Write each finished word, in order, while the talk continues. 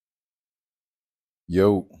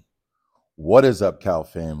Yo, what is up, Cal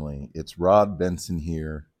family? It's Rod Bensen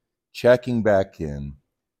here, checking back in.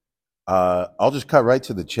 I'll just cut right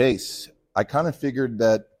to the chase. I kind of figured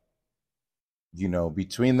that,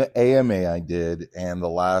 between the AMA I did and the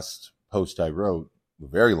last post I wrote, the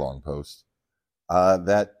very long post,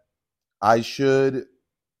 that I should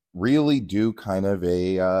really do kind of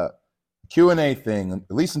a Q&A thing,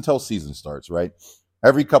 at least until season starts, right?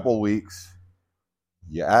 Every couple of weeks,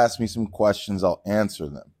 you ask me some questions, I'll answer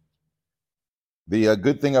them. The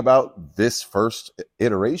good thing about this first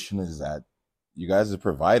iteration is that you guys have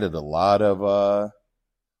provided a lot of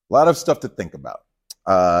stuff to think about,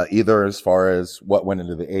 either as far as what went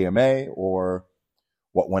into the AMA or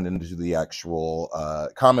what went into the actual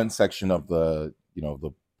comment section of the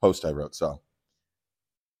post I wrote. So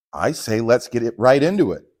I say let's get it right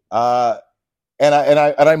into it. And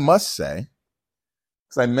I must say,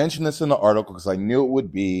 because I mentioned this in the article because I knew it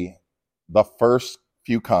would be the first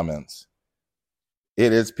few comments.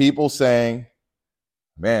 It is people saying,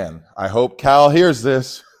 man, I hope Cal hears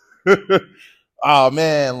this. Oh,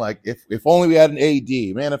 man, like if only we had an AD.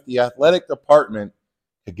 Man, if the athletic department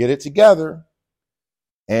could get it together.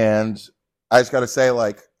 And I just got to say,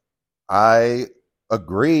 I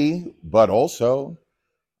agree, but also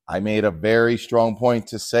I made a very strong point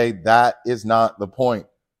to say that is not the point.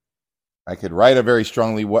 I could write a very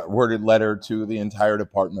strongly worded letter to the entire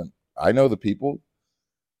department. I know the people.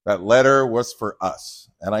 That letter was for us.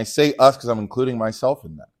 And I say us because I'm including myself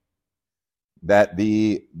in that. That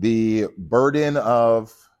the burden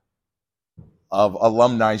of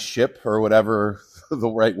alumni ship, or whatever the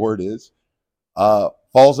right word is,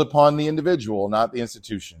 falls upon the individual, not the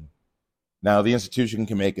institution. Now, the institution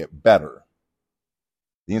can make it better.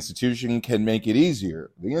 The institution can make it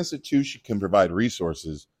easier. The institution can provide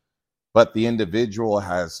resources, but the individual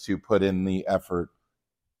has to put in the effort.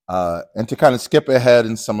 And to kind of skip ahead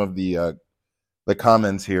in some of the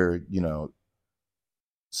comments here,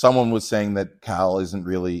 someone was saying that Cal isn't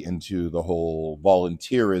really into the whole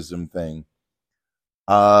volunteerism thing.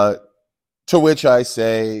 To which I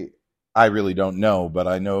say, I really don't know, but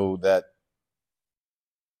I know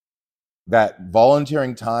that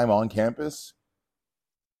volunteering time on campus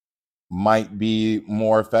might be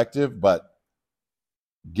more effective, but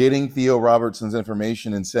getting Theo Robertson's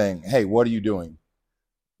information and saying, hey, what are you doing?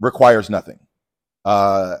 Requires nothing.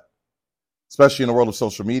 Especially in the world of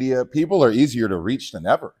social media, people are easier to reach than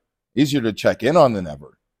ever, easier to check in on than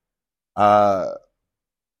ever.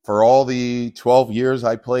 For all the 12 years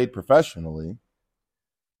I played professionally,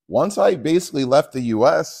 once I basically left the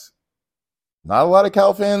U.S., not a lot of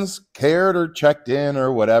Cal fans cared or checked in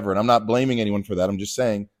or whatever. And I'm not blaming anyone for that. I'm just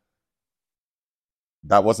saying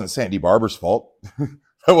that wasn't Sandy Barber's fault.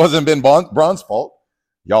 It wasn't Ben Braun's fault.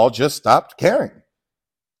 Y'all just stopped caring.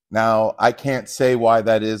 Now, I can't say why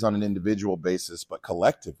that is on an individual basis, but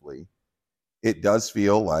collectively, it does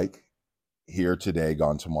feel like here today,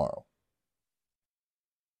 gone tomorrow.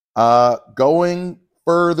 Going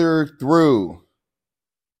further through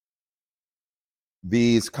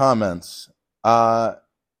these comments, it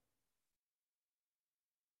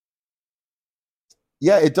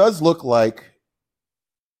does look like,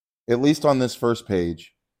 at least on this first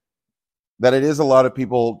page, that it is a lot of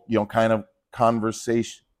people, kind of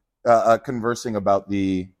conversing about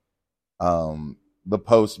the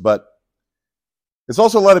post, but it's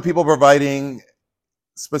also a lot of people providing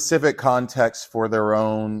specific context for their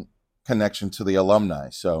own connection to the alumni.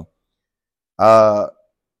 So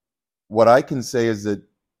what I can say is that,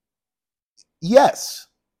 yes,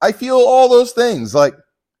 I feel all those things, like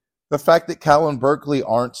the fact that Cal and Berkeley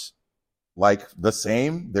aren't like the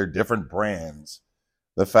same, they're different brands.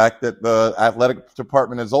 The fact that the athletic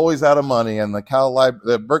department is always out of money and the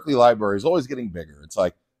Berkeley library is always getting bigger. It's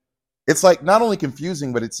like not only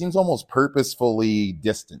confusing, but it seems almost purposefully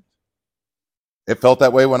distant. It felt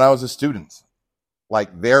that way when I was a student.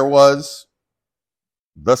 Like there was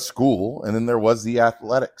the school and then there was the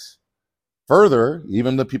athletics. Further,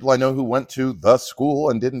 even the people I know who went to the school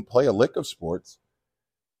and didn't play a lick of sports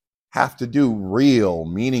have to do real,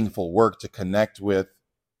 meaningful work to connect with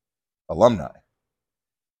alumni.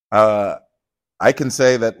 I can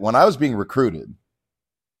say that when I was being recruited,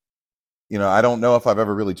 I don't know if I've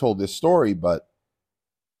ever really told this story, but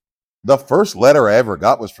the first letter I ever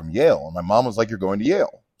got was from Yale. And my mom was like, you're going to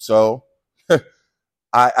Yale. So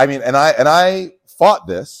I fought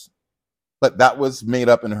this, but that was made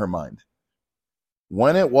up in her mind.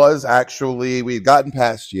 When it was actually, we had gotten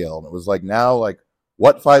past Yale and it was now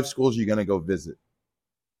what 5 schools are you going to go visit?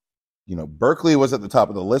 Berkeley was at the top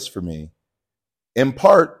of the list for me. In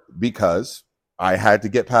part because I had to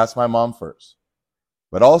get past my mom first,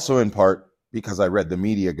 but also in part because I read the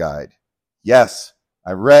media guide. Yes,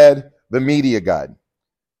 I read the media guide.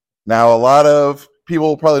 Now, a lot of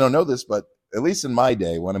people probably don't know this, but at least in my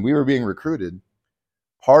day, when we were being recruited,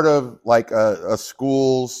 part of like a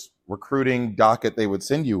school's recruiting docket they would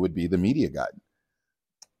send you would be the media guide.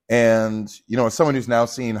 And, as someone who's now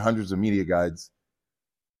seen hundreds of media guides,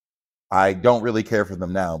 I don't really care for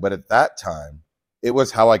them now. But at that time, it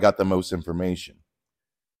was how I got the most information.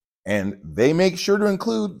 And they make sure to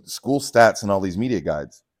include school stats in all these media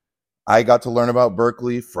guides. I got to learn about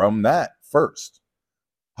Berkeley from that first.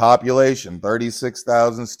 Population,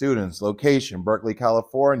 36,000 students. Location, Berkeley,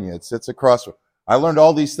 California. It sits across. I learned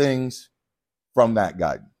all these things from that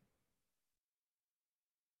guide.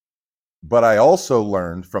 But I also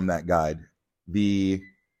learned from that guide the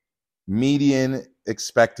median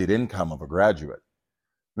expected income of a graduate.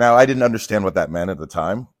 Now, I didn't understand what that meant at the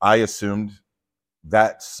time. I assumed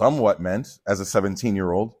that somewhat meant, as a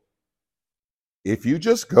 17-year-old, if you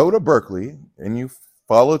just go to Berkeley and you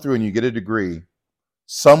follow through and you get a degree,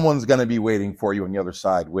 someone's going to be waiting for you on the other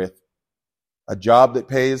side with a job that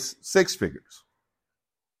pays six figures.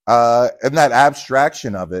 And that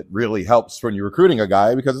abstraction of it really helps when you're recruiting a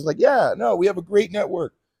guy, because it's like, yeah, no, we have a great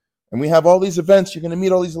network and we have all these events. You're going to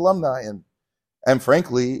meet all these alumni. And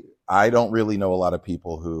frankly, I don't really know a lot of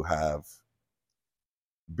people who have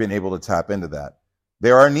been able to tap into that.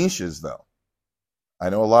 There are niches, though. I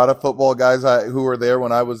know a lot of football guys who were there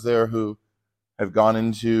when I was there who have gone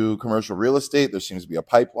into commercial real estate. There seems to be a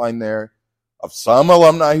pipeline there of some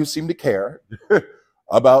alumni who seem to care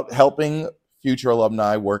about helping future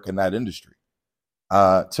alumni work in that industry.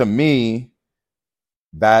 To me,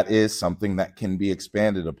 that is something that can be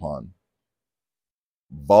expanded upon,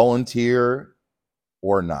 volunteer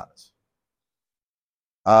or not.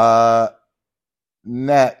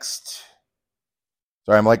 Next.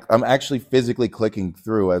 Sorry, I'm actually physically clicking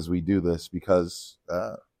through as we do this because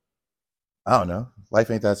I don't know, life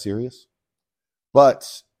ain't that serious.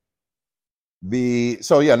 But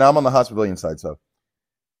now I'm on the hospitalian side. So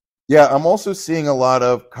yeah, I'm also seeing a lot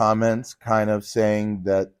of comments kind of saying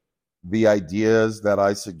that the ideas that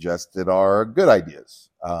I suggested are good ideas,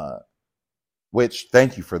 which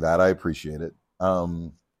thank you for that. I appreciate it.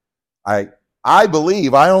 I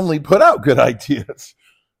believe I only put out good ideas.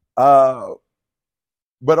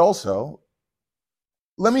 But also,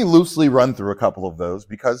 let me loosely run through a couple of those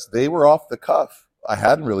because they were off the cuff. I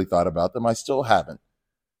hadn't really thought about them. I still haven't.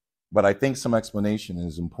 But I think some explanation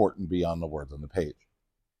is important beyond the words on the page.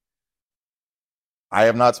 I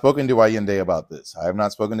have not spoken to Allende about this. I have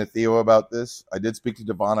not spoken to Theo about this. I did speak to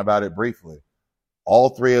Devon about it briefly. All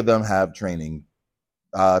three of them have training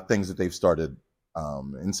things that they've started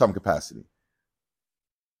in some capacity.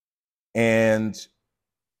 And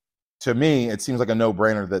to me, it seems like a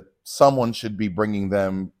no-brainer that someone should be bringing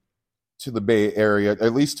them to the Bay Area,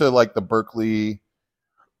 at least to like the Berkeley,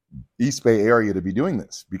 East Bay area, to be doing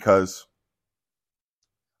this, because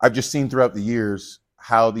I've just seen throughout the years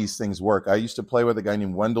how these things work. I used to play with a guy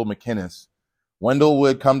named Wendell McInnes. Wendell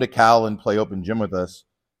would come to Cal and play open gym with us.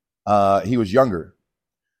 He was younger.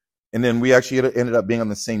 And then we actually ended up being on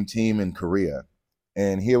the same team in Korea.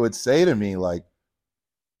 And he would say to me, like,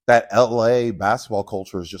 that LA basketball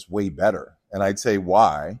culture is just way better. And I'd say,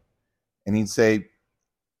 why? And he'd say,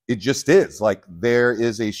 it just is. Like, there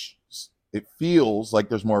is it feels like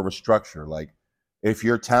there's more of a structure. Like, if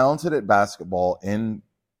you're talented at basketball in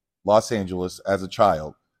Los Angeles as a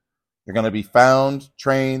child, you're going to be found,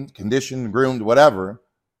 trained, conditioned, groomed, whatever,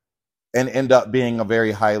 and end up being a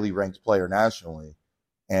very highly ranked player nationally.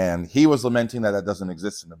 And he was lamenting that doesn't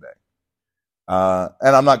exist in the Bay.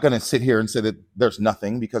 And I'm not going to sit here and say that there's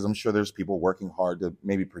nothing, because I'm sure there's people working hard to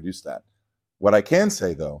maybe produce that. What I can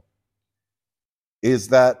say, though, is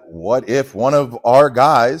that what if one of our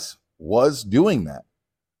guys was doing that?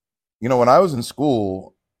 You know, when I was in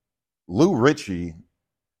school, Lou Ritchie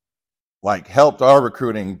helped our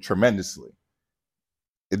recruiting tremendously.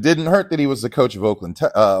 It didn't hurt that he was the coach of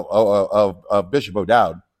of Bishop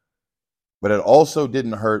O'Dowd, but it also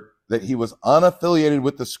didn't hurt that he was unaffiliated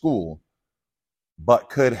with the school, but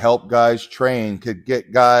could help guys train, could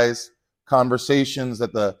get guys conversations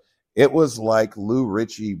it was like Lou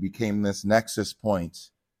Ritchie became this nexus point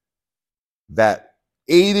that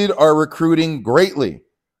aided our recruiting greatly.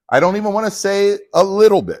 I don't even want to say a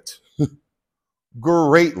little bit,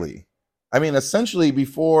 greatly. I mean, essentially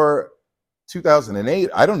before 2008,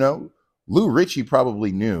 I don't know, Lou Ritchie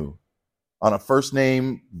probably knew on a first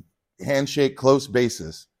name handshake close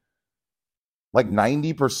basis, like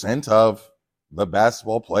 90% of the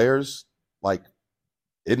basketball players, like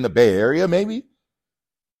in the Bay Area, maybe.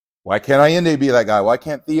 Why can't Allende be that guy? Why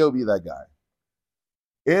can't Theo be that guy?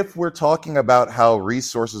 if we're talking about how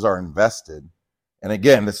resources are invested, and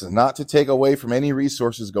again, this is not to take away from any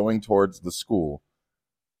resources going towards the school,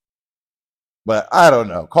 but I don't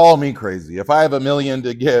know, call me crazy. If I have $1 million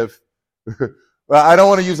to give, well, I don't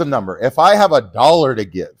want to use a number. If I have $1 to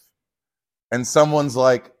give and someone's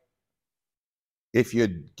like, if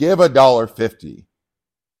you give $1.50,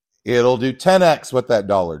 it'll do 10x what that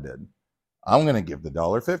dollar did, I'm going to give the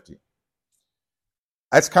 $1.50.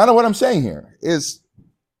 That's kind of what I'm saying here is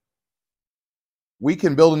we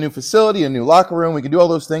can build a new facility, a new locker room. We can do all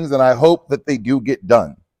those things, and I hope that they do get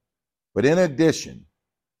done. But in addition,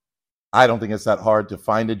 I don't think it's that hard to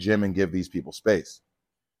find a gym and give these people space.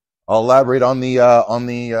 I'll elaborate on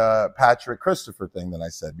the Patrick Christopher thing that I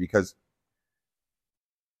said, because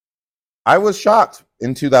I was shocked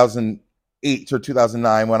in 2008 or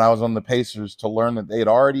 2009 when I was on the Pacers to learn that they had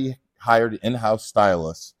already hired in-house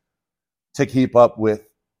stylists to keep up with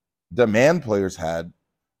demand players had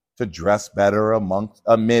to dress better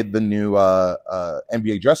amid the new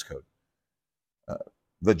NBA dress code.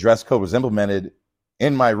 The dress code was implemented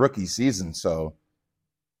in my rookie season, so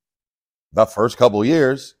the first couple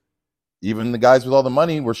years, even the guys with all the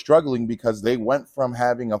money were struggling because they went from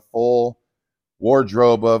having a full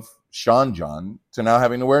wardrobe of Sean John to now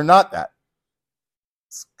having to wear not that.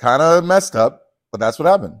 It's kind of messed up, but that's what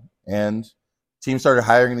happened. And teams started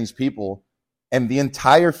hiring these people, and the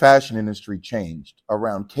entire fashion industry changed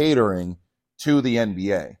around catering to the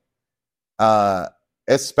NBA,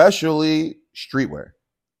 especially streetwear.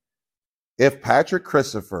 If Patrick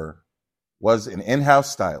Christopher was an in-house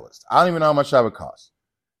stylist, I don't even know how much that would cost.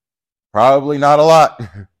 Probably not a lot.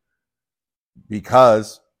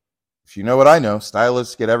 Because if you know what I know,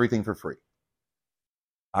 stylists get everything for free.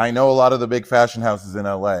 I know a lot of the big fashion houses in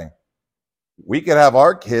LA. We could have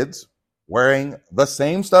our kids wearing the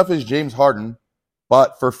same stuff as James Harden,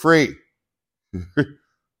 but for free.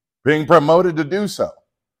 Being promoted to do so.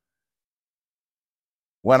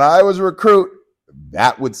 When I was a recruit,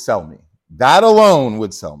 that would sell me. That alone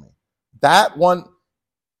would sell me. That one,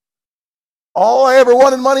 all I ever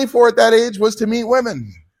wanted money for at that age was to meet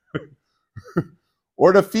women.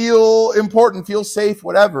 Or to feel important, feel safe,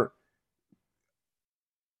 whatever.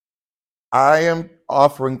 I am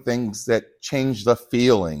offering things that change the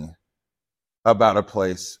feeling about a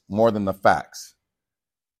place more than the facts.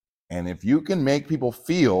 And if you can make people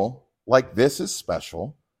feel like this is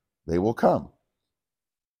special, they will come.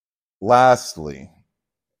 Lastly,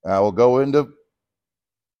 I will go into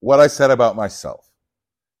what I said about myself.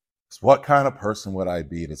 So what kind of person would I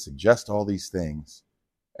be to suggest all these things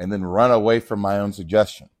and then run away from my own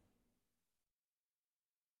suggestion?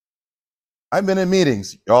 I've been in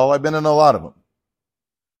meetings, y'all. I've been in a lot of them.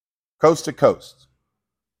 Coast to coast.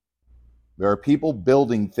 There are people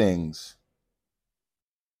building things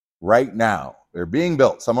right now. They're being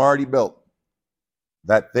built. Some are already built.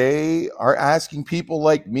 That they are asking people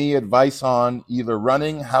like me advice on either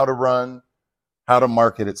running, how to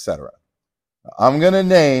market, etc. I'm going to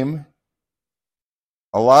name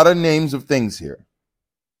a lot of names of things here.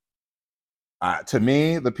 To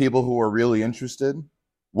me, the people who are really interested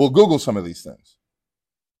will Google some of these things.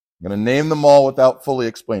 I'm going to name them all without fully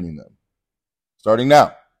explaining them. Starting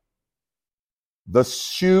now. The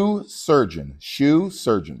shoe surgeon,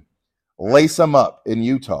 Lace 'em Up in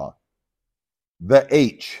Utah. The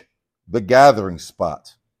H, The Gathering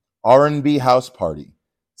Spot, R&B House Party,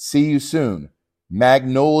 See You Soon,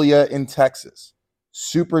 Magnolia in Texas,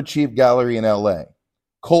 Super Chief Gallery in LA,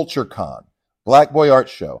 Culture Con, Black Boy Art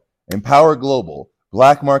Show, Empower Global,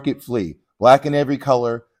 Black Market Flea, Black in Every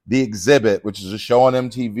Color, The Exhibit, which is a show on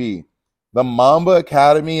MTV, the Mamba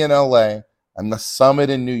Academy in LA, and the Summit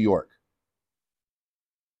in New York.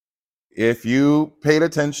 If you paid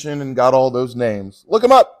attention and got all those names, look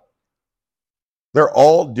them up. They're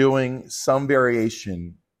all doing some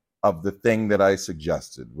variation of the thing that I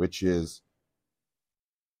suggested, which is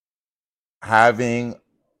having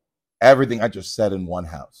everything I just said in one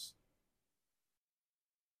house.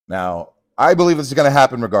 Now, I believe this is going to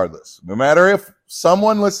happen regardless. No matter if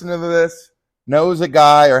someone listening to this knows a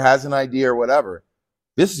guy or has an idea or whatever,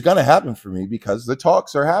 this is going to happen for me because the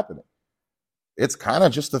talks are happening. It's kind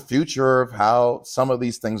of just the future of how some of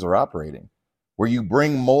these things are operating, where you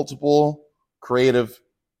bring multiple creative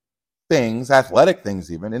things, athletic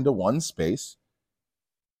things even, into one space,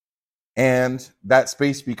 and that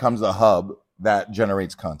space becomes a hub that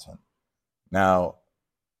generates content. Now,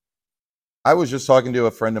 I was just talking to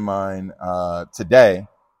a friend of mine today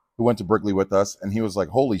who went to Berkeley with us, and he was like,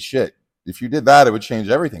 holy shit, if you did that, it would change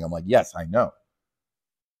everything. I'm like, yes, I know.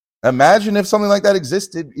 Imagine if something like that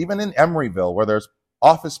existed even in Emeryville, where there's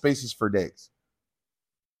office spaces for days.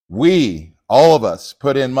 We all of us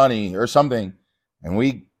put in money or something, and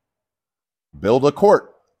we build a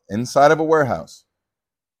court inside of a warehouse.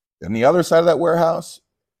 And the other side of that warehouse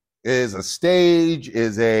is a stage,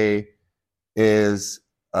 is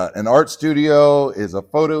an art studio, is a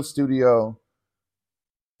photo studio,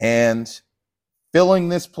 and filling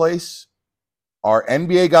this place are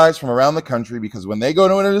NBA guys from around the country, because when they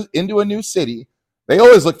go into a new city, they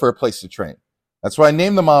always look for a place to train. That's why I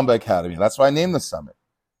named the Mamba Academy. That's why I named the summit.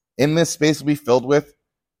 In this space will be filled with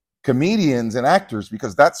comedians and actors,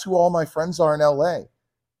 because that's who all my friends are in LA.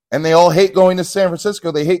 And they all hate going to San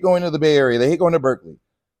Francisco. They hate going to the Bay Area. They hate going to Berkeley.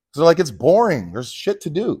 So like, it's boring. There's shit to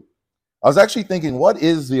do. I was actually thinking, what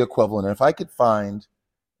is the equivalent? And if I could find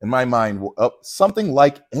in my mind something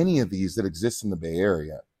like any of these that exists in the Bay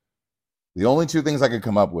Area, the only two things I could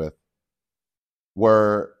come up with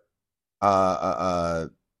were the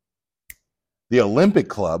Olympic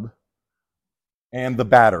Club and the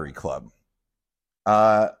Battery Club.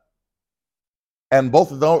 And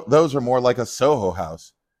both of those are more like a Soho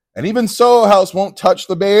House. And even Soho House won't touch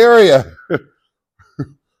the Bay Area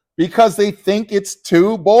because they think it's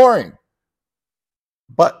too boring.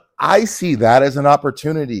 But I see that as an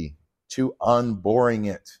opportunity to unboring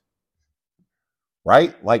it.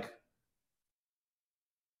 Right? Like,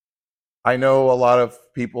 I know a lot of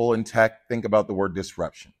people in tech think about the word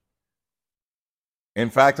disruption. In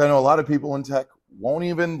fact, I know a lot of people in tech won't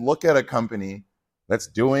even look at a company that's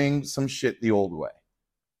doing some shit the old way.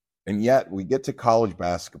 And yet we get to college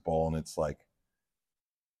basketball and it's like,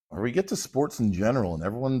 or we get to sports in general and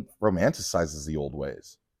everyone romanticizes the old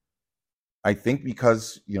ways. I think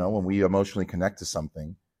because, when we emotionally connect to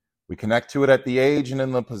something, we connect to it at the age and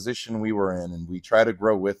in the position we were in, and we try to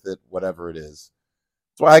grow with it, whatever it is.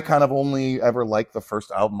 That's why I kind of only ever like the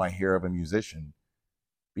first album I hear of a musician,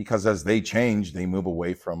 because as they change, they move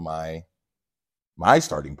away from my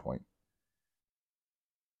starting point.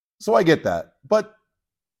 So I get that. But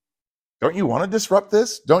don't you want to disrupt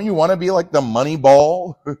this? Don't you want to be like the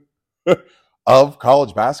Moneyball of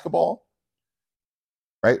college basketball?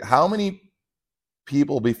 Right? How many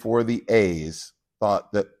people before the A's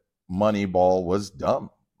thought that Moneyball was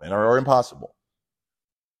dumb or impossible?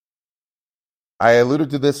 I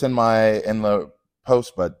alluded to this in the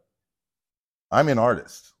post, but I'm an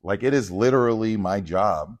artist. Like, it is literally my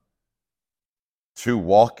job to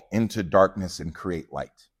walk into darkness and create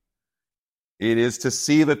light. It is to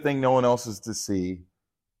see the thing no one else is to see,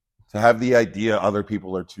 to have the idea other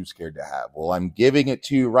people are too scared to have. Well, I'm giving it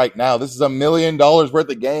to you right now. This is $1 million worth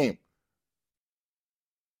of game.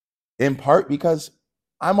 In part because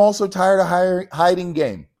I'm also tired of hiding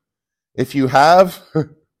game. If you have,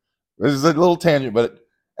 this is a little tangent, but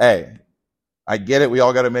hey, I get it. We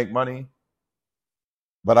all got to make money.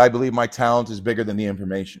 But I believe my talent is bigger than the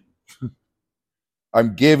information.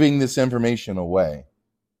 I'm giving this information away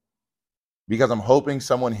because I'm hoping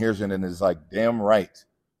someone hears it and is like, damn right,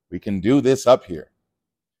 we can do this up here.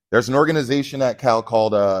 There's an organization at Cal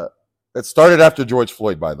called, that started after George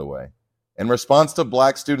Floyd, by the way, in response to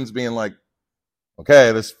black students being like,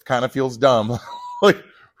 okay, this kind of feels dumb. Like,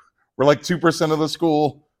 we're like 2% of the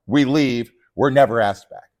school, we leave, we're never asked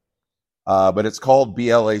back. But it's called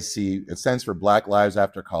BLAC. It stands for Black Lives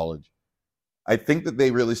After College. I think that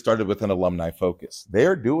they really started with an alumni focus.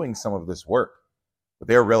 They're doing some of this work, but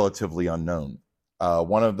they're relatively unknown.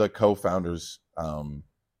 One of the co-founders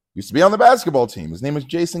used to be on the basketball team. His name is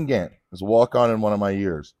Jason Gant. He was a walk-on in one of my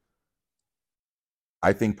years.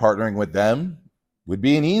 I think partnering with them would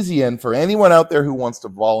be an easy end for anyone out there who wants to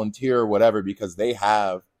volunteer or whatever, because they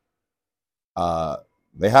have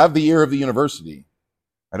the ear of the university.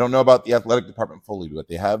 I don't know about the athletic department fully, but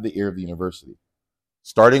they have the ear of the university.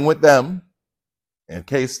 Starting with them, in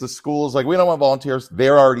case the school is like, we don't want volunteers,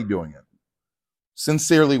 they're already doing it.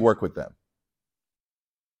 Sincerely work with them.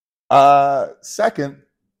 Second,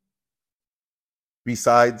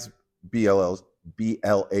 besides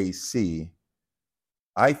BLAC,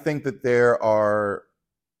 I think that there are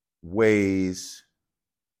ways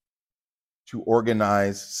to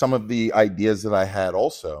organize some of the ideas that I had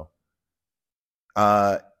also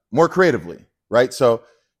more creatively, right? So,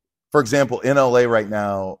 for example, in LA right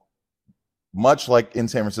now, much like in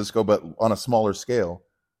San Francisco, but on a smaller scale,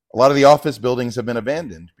 a lot of the office buildings have been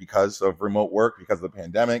abandoned because of remote work, because of the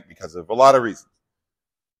pandemic, because of a lot of reasons.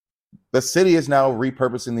 The city is now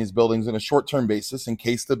repurposing these buildings on a short-term basis in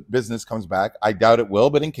case the business comes back. I doubt it will,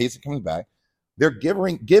 but in case it comes back, they're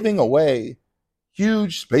giving away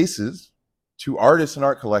huge spaces to artists and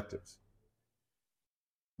art collectives.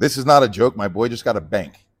 This is not a joke. My boy just got a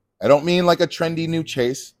bank. I don't mean like a trendy new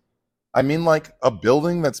Chase. I mean like a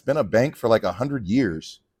building that's been a bank for like 100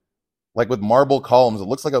 years. Like with marble columns. It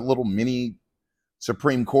looks like a little mini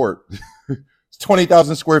Supreme Court.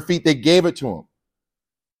 20,000 square feet. They gave it to him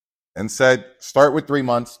and said, start with 3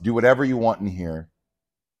 months, do whatever you want in here.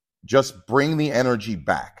 Just bring the energy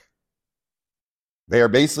back. They are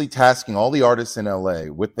basically tasking all the artists in LA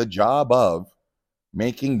with the job of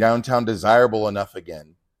making downtown desirable enough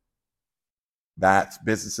again that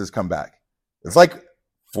businesses come back. It's like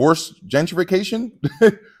forced gentrification,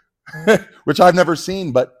 which I've never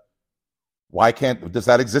seen, but does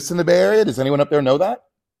that exist in the Bay Area? Does anyone up there know that?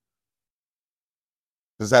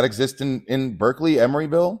 Does that exist in Berkeley,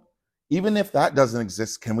 Emeryville? Even if that doesn't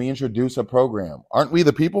exist, can we introduce a program? Aren't we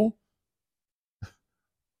the people?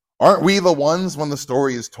 Aren't we the ones when the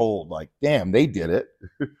story is told? Like, damn, they did it.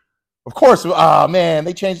 Of course, man,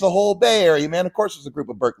 they changed the whole Bay Area, man. Of course, there's a group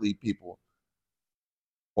of Berkeley people.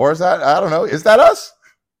 Or is that, I don't know, is that us?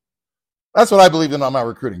 That's what I believed in on my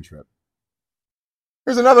recruiting trip.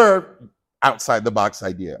 Here's another outside the box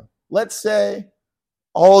idea. Let's say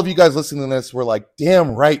all of you guys listening to this were like,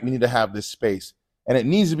 damn right, we need to have this space. And it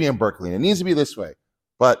needs to be in Berkeley. And it needs to be this way.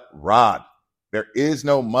 But Rod, there is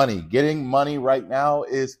no money. Getting money right now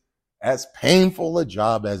is as painful a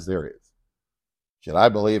job as there is. Should I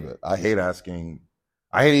believe it? I hate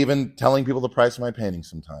even telling people the price of my paintings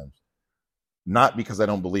sometimes. Not because I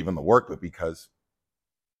don't believe in the work, but because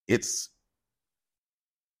it's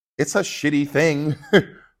a shitty thing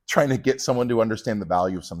trying to get someone to understand the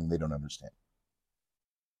value of something they don't understand.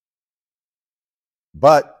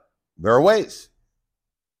 But there are ways.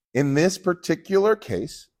 In this particular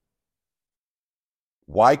case,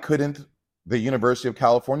 why couldn't the University of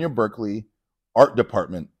California, Berkeley art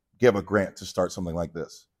department give a grant to start something like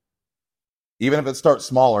this? Even if it starts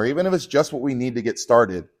smaller, even if it's just what we need to get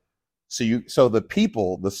started. So the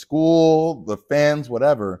people, the school, the fans,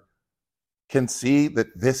 whatever, can see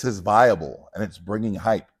that this is viable and it's bringing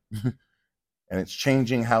hype and it's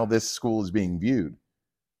changing how this school is being viewed.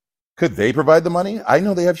 Could they provide the money? I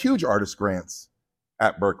know they have huge artist grants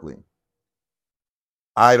at Berkeley.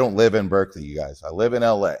 I don't live in Berkeley, you guys. I live in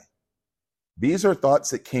LA. These are thoughts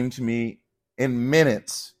that came to me in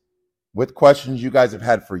minutes with questions you guys have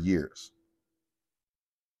had for years.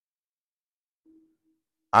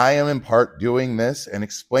 I am in part doing this and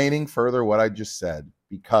explaining further what I just said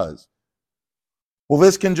because, well,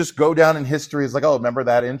 this can just go down in history as like, oh, remember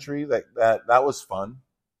that entry? That was fun.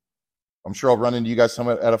 I'm sure I'll run into you guys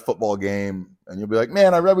somewhere at a football game and you'll be like,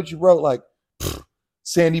 man, I read what you wrote. Like,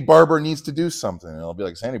 Sandy Barber needs to do something. And I'll be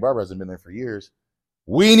like, Sandy Barber hasn't been there for years.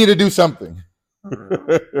 We need to do something.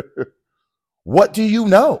 What do you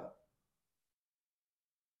know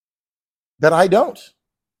that I don't?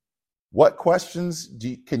 What questions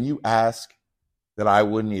can you ask that I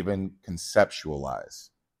wouldn't even conceptualize?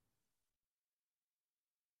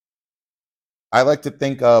 I like to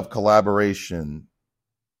think of collaboration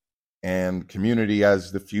and community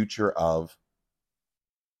as the future of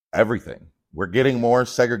everything. We're getting more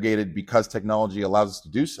segregated because technology allows us to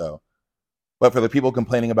do so. But for the people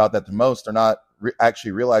complaining about that the most, they're not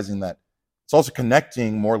actually realizing that it's also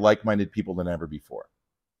connecting more like-minded people than ever before.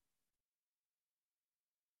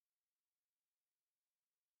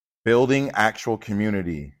 Building actual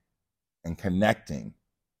community and connecting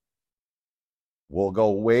will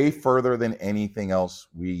go way further than anything else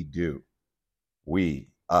we do. We,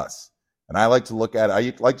 us. And I like to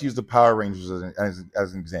use the Power Rangers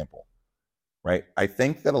as an example, right? I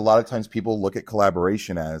think that a lot of times people look at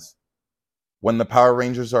collaboration as when the Power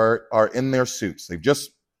Rangers are in their suits. They've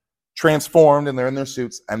just transformed and they're in their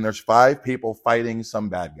suits and there's 5 people fighting some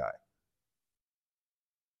bad guy.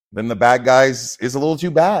 Then the bad guys is a little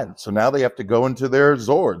too bad. So now they have to go into their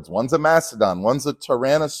Zords. One's a Mastodon. One's a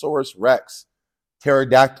Tyrannosaurus Rex.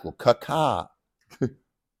 Pterodactyl. Caca.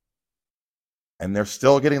 And they're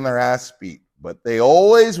still getting their ass beat. But they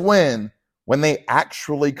always win when they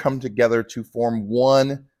actually come together to form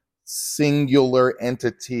one singular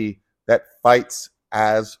entity that fights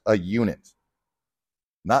as a unit.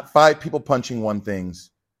 Not 5 people punching one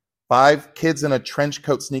things. 5 kids in a trench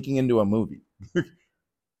coat sneaking into a movie.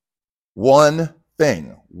 One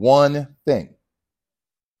thing.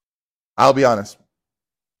 I'll be honest.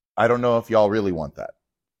 I don't know if y'all really want that.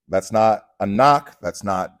 That's not a knock. That's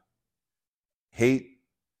not hate.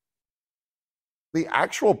 The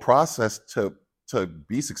actual process to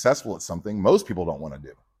be successful at something, most people don't want to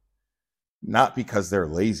do. Not because they're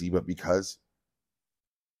lazy, but because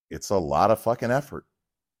it's a lot of fucking effort.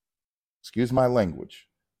 Excuse my language.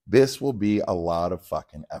 This will be a lot of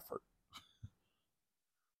fucking effort.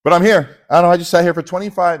 But I'm here. I don't know. I just sat here for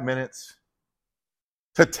 25 minutes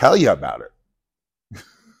to tell you about it.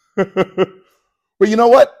 But you know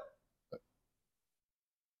what?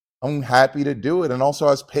 I'm happy to do it. And also,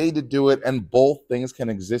 I was paid to do it. And both things can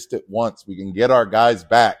exist at once. We can get our guys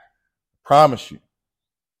back. Promise you.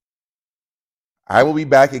 I will be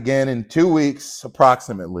back again in 2 weeks,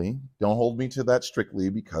 approximately. Don't hold me to that strictly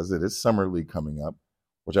because it is Summer League coming up,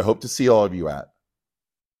 which I hope to see all of you at.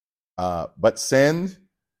 But send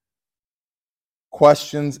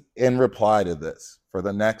questions in reply to this for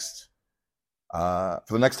the next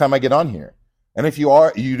time I get on here. And if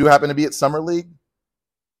you do happen to be at Summer League,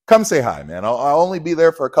 come say hi, man. I'll only be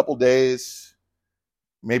there for a couple days,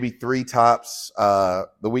 maybe 3 tops. The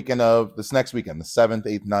weekend of this next weekend, the 7th,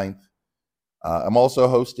 8th, 9th. I'm also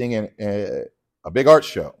hosting a big art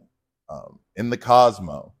show in the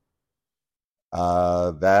Cosmo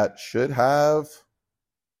that should have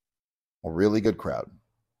a really good crowd.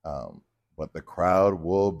 But the crowd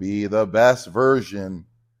will be the best version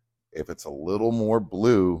if it's a little more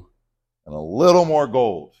blue and a little more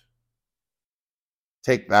gold.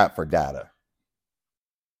 Take that for data.